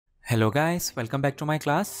Hello guys, welcome back to my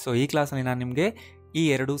class. So ಈ ಕ್ಲಾಸಲ್ಲಿ ನಾನು ನಿಮಗೆ ಈ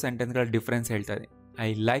ಎರಡು ಸೆಂಟೆನ್ಸ್ಗಳ ಡಿಫ್ರೆನ್ಸ್ ಹೇಳ್ತಾ ಇದ್ದೀನಿ. I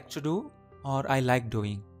like to do or I like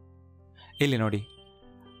doing. ಇಲ್ಲಿ ನೋಡಿ,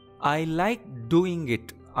 ಐ ಲೈಕ್ ಡೂಯಿಂಗ್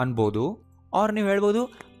ಇಟ್ ಅನ್ಬೋದು, ಆರ್ ನೀವು ಹೇಳ್ಬೋದು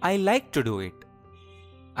I like to do it.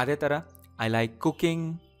 ಅದೇ ಥರ I like cooking,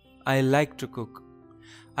 I like to cook.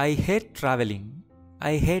 I hate travelling,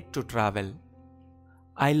 I hate to travel.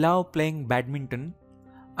 I love playing badminton,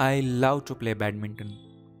 I love to play badminton.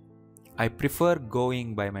 I prefer going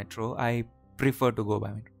by metro, I prefer to go by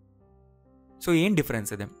metro. So ಏನು difference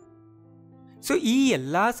ಇದೆ? So ಈ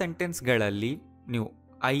ಎಲ್ಲ ಸೆಂಟೆನ್ಸ್ಗಳಲ್ಲಿ ನೀವು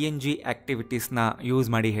ING ಆ್ಯಕ್ಟಿವಿಟೀಸ್ನ use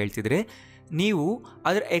ಮಾಡಿ ಹೇಳ್ತಿದ್ರೆ ನೀವು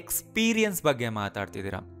ಅದರ experience ಬಗ್ಗೆ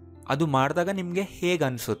ಮಾತಾಡ್ತಿದ್ದೀರಾ. ಅದು ಮಾಡಿದಾಗ ನಿಮಗೆ ಹೇಗೆ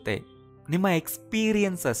ಅನಿಸುತ್ತೆ, ನಿಮ್ಮ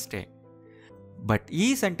ಎಕ್ಸ್ಪೀರಿಯನ್ಸ್ ಅಷ್ಟೇ. ಬಟ್ ಈ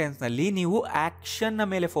ಸೆಂಟೆನ್ಸ್ನಲ್ಲಿ ನೀವು ಆ್ಯಕ್ಷನ್ನ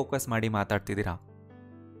ಮೇಲೆ ಫೋಕಸ್ ಮಾಡಿ ಮಾತಾಡ್ತಿದ್ದೀರಾ.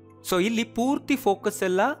 ಸೊ ಇಲ್ಲಿ ಪೂರ್ತಿ ಫೋಕಸ್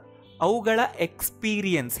ಎಲ್ಲ ಅವುಗಳ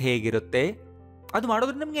ಎಕ್ಸ್ಪೀರಿಯನ್ಸ್ ಹೇಗಿರುತ್ತೆ, ಅದು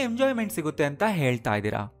ಮಾಡೋದ್ರಿಂದ ನಿಮಗೆ ಎಂಜಾಯ್ಮೆಂಟ್ ಸಿಗುತ್ತೆ ಅಂತ ಹೇಳ್ತಾ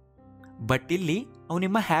ಇದ್ದೀರಾ. ಬಟ್ ಇಲ್ಲಿ ಅವು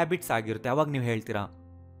ನಿಮ್ಮ ಹ್ಯಾಬಿಟ್ಸ್ ಆಗಿರುತ್ತೆ, ಅವಾಗ ನೀವು ಹೇಳ್ತೀರಾ.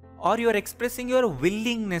 Are you are expressing your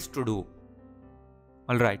willingness to do.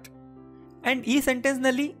 All right. And ಈ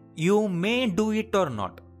ಸೆಂಟೆನ್ಸ್ನಲ್ಲಿ you may do it R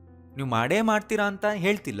not, ನೀವು ಮಾಡೇ ಮಾಡ್ತೀರಾ ಅಂತ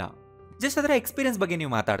ಹೇಳ್ತಿಲ್ಲ. ಜಸ್ಟ್ ಅದರ ಎಕ್ಸ್ಪೀರಿಯನ್ಸ್ ಬಗ್ಗೆ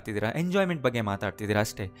ನೀವು ಮಾತಾಡ್ತಿದ್ದೀರಾ, ಎಂಜಾಯ್ಮೆಂಟ್ ಬಗ್ಗೆ ಮಾತಾಡ್ತಿದ್ದೀರಾ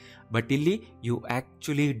ಅಷ್ಟೇ. ಬಟ್ ಇಲ್ಲಿ you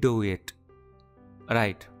actually do it.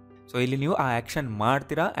 Right. So ಇಲ್ಲಿ ನೀವು ಆ ಆ್ಯಕ್ಷನ್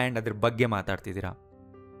ಮಾಡ್ತೀರಾ ಆ್ಯಂಡ್ ಅದ್ರ ಬಗ್ಗೆ ಮಾತಾಡ್ತಿದ್ದೀರಾ.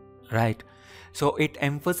 Right. So it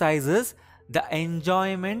emphasises the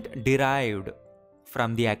enjoyment derived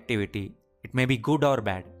from the activity. It may be good R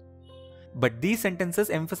bad, but these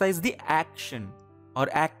sentences emphasise the action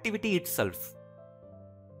R activity it self.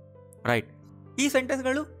 Right. ಈ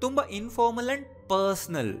ಸೆಂಟೆನ್ಸ್ಗಳು ತುಂಬ informal and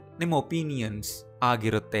personal, ನಿಮ್ಮ opinions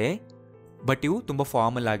ಆಗಿರುತ್ತೆ. But ಇವು ತುಂಬ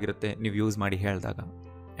formal ಆಗಿರುತ್ತೆ ನೀವು use ಮಾಡಿ ಹೇಳಿದಾಗ.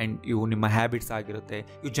 ಆ್ಯಂಡ್ ಇವು ನಿಮ್ಮ ಹ್ಯಾಬಿಟ್ಸ್ ಆಗಿರುತ್ತೆ,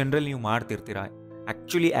 ಇವು ಜನರಲ್ ನೀವು ಮಾಡ್ತಿರ್ತೀರ,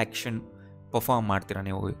 ಆ್ಯಕ್ಚುಲಿ ಆ್ಯಕ್ಷನ್ ಪರ್ಫಾರ್ಮ್ ಮಾಡ್ತೀರಾ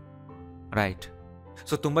ನೀವು. ರೈಟ್.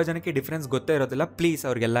 ಸೊ ತುಂಬ ಜನಕ್ಕೆ ಡಿಫ್ರೆನ್ಸ್ ಗೊತ್ತೇ ಇರೋದಿಲ್ಲ. ಪ್ಲೀಸ್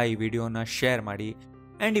ಅವ್ರಿಗೆಲ್ಲ ಈ ವಿಡಿಯೋನ ಶೇರ್ ಮಾಡಿ.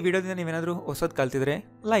 ಆ್ಯಂಡ್ ಈ ವಿಡಿಯೋದಿಂದ ನೀವೇನಾದರೂ ಹೊಸದು ಕಲ್ತಿದ್ರೆ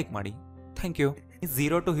ಲೈಕ್ ಮಾಡಿ. Thank you.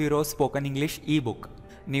 Zero to hero spoken English ಈ ಬುಕ್,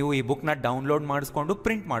 ನೀವು ಈ ಬುಕ್ನ ಡೌನ್ಲೋಡ್ ಮಾಡಿಸ್ಕೊಂಡು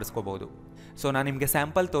ಪ್ರಿಂಟ್ ಮಾಡಿಸ್ಕೋಬೋದು. ಸೊ ನಾನು ನಿಮಗೆ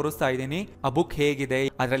ಸ್ಯಾಂಪಲ್ ತೋರಿಸ್ತಾ ಇದ್ದೀನಿ ಆ ಬುಕ್ ಹೇಗಿದೆ,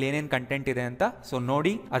 ಅದರಲ್ಲಿ ಏನೇನು ಕಂಟೆಂಟ್ ಇದೆ ಅಂತ. ಸೊ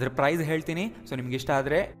ನೋಡಿ, ಅದ್ರ ಪ್ರೈಸ್ ಹೇಳ್ತೀನಿ. ಸೊ ನಿಮ್ಗೆ ಇಷ್ಟ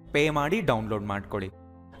ಆದರೆ ಪೇ ಮಾಡಿ ಡೌನ್ಲೋಡ್ ಮಾಡ್ಕೊಳ್ಳಿ.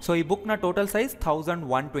 ಸೊ ಈ ಬುಕ್ನ total size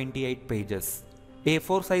 1128 pages.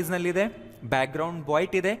 A4 ಸೈಜ್ನಲ್ಲಿದೆ, background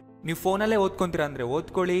white ಇದೆ. ನೀವು ಫೋನಲ್ಲೇ ಓದ್ಕೊಂತೀರ ಅಂದರೆ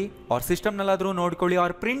ಓದ್ಕೊಳ್ಳಿ, ಅವ್ರ ಸಿಸ್ಟಮ್ನಲ್ಲಾದರೂ ನೋಡ್ಕೊಳ್ಳಿ.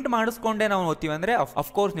 ಅವ್ರು ಪ್ರಿಂಟ್ ಮಾಡಿಸ್ಕೊಂಡೆ ನಾವು ಓದ್ತೀವಿ ಅಂದರೆ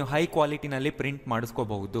ಅಫ್ಕೋರ್ಸ್ ನೀವು ಹೈ ಕ್ವಾಲಿಟಿನಲ್ಲಿ ಪ್ರಿಂಟ್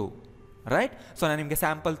ಮಾಡಿಸ್ಕೋಬಹುದು. ರೈಟ್. ಸೊ ನಾನು ನಿಮಗೆ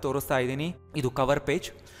ಸ್ಯಾಂಪಲ್ ತೋರಿಸ್ತಾ ಇದ್ದೀನಿ. ಇದು ಕವರ್ ಪೇಜ್.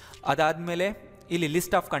 ಅದಾದಮೇಲೆ ಇಲ್ಲಿ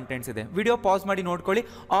ಲಿಸ್ಟ್ ಆಫ್ ಕಂಟೆಂಟ್ಸ್ ಇದೆ. ವಿಡಿಯೋ ಪಾಸ್ ಮಾಡಿ ನೋಡ್ಕೊಳ್ಳಿ.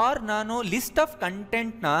 ಆರ್ ನಾನು ಲಿಸ್ಟ್ ಆಫ್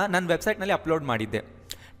ಕಂಟೆಂಟ್ನ ನನ್ನ ವೆಬ್ಸೈಟ್ನಲ್ಲಿ ಅಪ್ಲೋಡ್ ಮಾಡಿದ್ದೆ,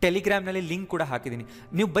 ಟೆಲಿಗ್ರಾಮ್ನಲ್ಲಿ ಲಿಂಕ್ ಕೂಡ ಹಾಕಿದ್ದೀನಿ.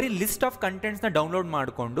 ನೀವು ಬರೀ ಲಿಸ್ಟ್ ಆಫ್ ಕಂಟೆಂಟ್ಸ್ನ ಡೌನ್ಲೋಡ್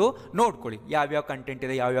ಮಾಡಿಕೊಂಡು ನೋಡ್ಕೊಳ್ಳಿ ಯಾವ್ಯಾವ ಕಂಟೆಂಟ್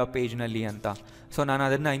ಇದೆ ಯಾವ್ಯಾವ ಪೇಜ್ನಲ್ಲಿ ಅಂತ. ಸೊ ನಾನು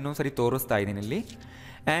ಅದನ್ನು ಇನ್ನೊಂದು ಸರಿ ತೋರಿಸ್ತಾ ಇದ್ದೀನಿ ಇಲ್ಲಿ.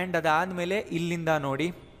 ಆ್ಯಂಡ್ ಅದಾದಮೇಲೆ ಇಲ್ಲಿಂದ ನೋಡಿ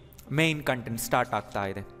ಮೇಯ್ನ್ ಕಂಟೆಂಟ್ ಸ್ಟಾರ್ಟ್ ಆಗ್ತಾ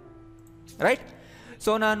ಇದೆ. ರೈಟ್.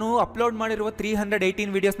 ಸೊ ನಾನು ಅಪ್ಲೋಡ್ ಮಾಡಿರುವ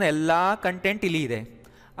 318 ವೀಡಿಯೋಸ್ನ ಎಲ್ಲ ಕಂಟೆಂಟ್ ಇಲ್ಲಿ ಇದೆ.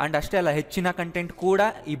 ಆ್ಯಂಡ್ ಅಷ್ಟೇ ಅಲ್ಲ, ಹೆಚ್ಚಿನ ಕಂಟೆಂಟ್ ಕೂಡ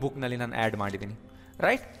ಈ ಬುಕ್ನಲ್ಲಿ ನಾನು ಆ್ಯಡ್ ಮಾಡಿದ್ದೀನಿ.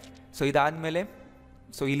 ರೈಟ್. ಸೊ ಇದಾದಮೇಲೆ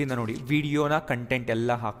ಸೊ ಇಲ್ಲಿಂದ ನೋಡಿ ವಿಡಿಯೋನ ಕಂಟೆಂಟ್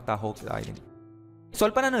ಎಲ್ಲ ಹಾಕ್ತಾ ಹೋಗ್ತಾ ಇದ್ದೀನಿ.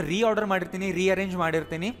 ಸ್ವಲ್ಪ ನಾನು ಆರ್ಡರ್ ಮಾಡಿರ್ತೀನಿ, ಅರೇಂಜ್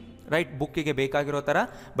ಮಾಡಿರ್ತೀನಿ. ರೈಟ್. ಬುಕ್ಕಿಗೆ ಬೇಕಾಗಿರೋ ಥರ.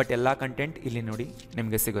 ಬಟ್ ಎಲ್ಲ ಕಂಟೆಂಟ್ ಇಲ್ಲಿ ನೋಡಿ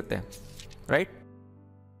ನಿಮಗೆ ಸಿಗುತ್ತೆ. ರೈಟ್.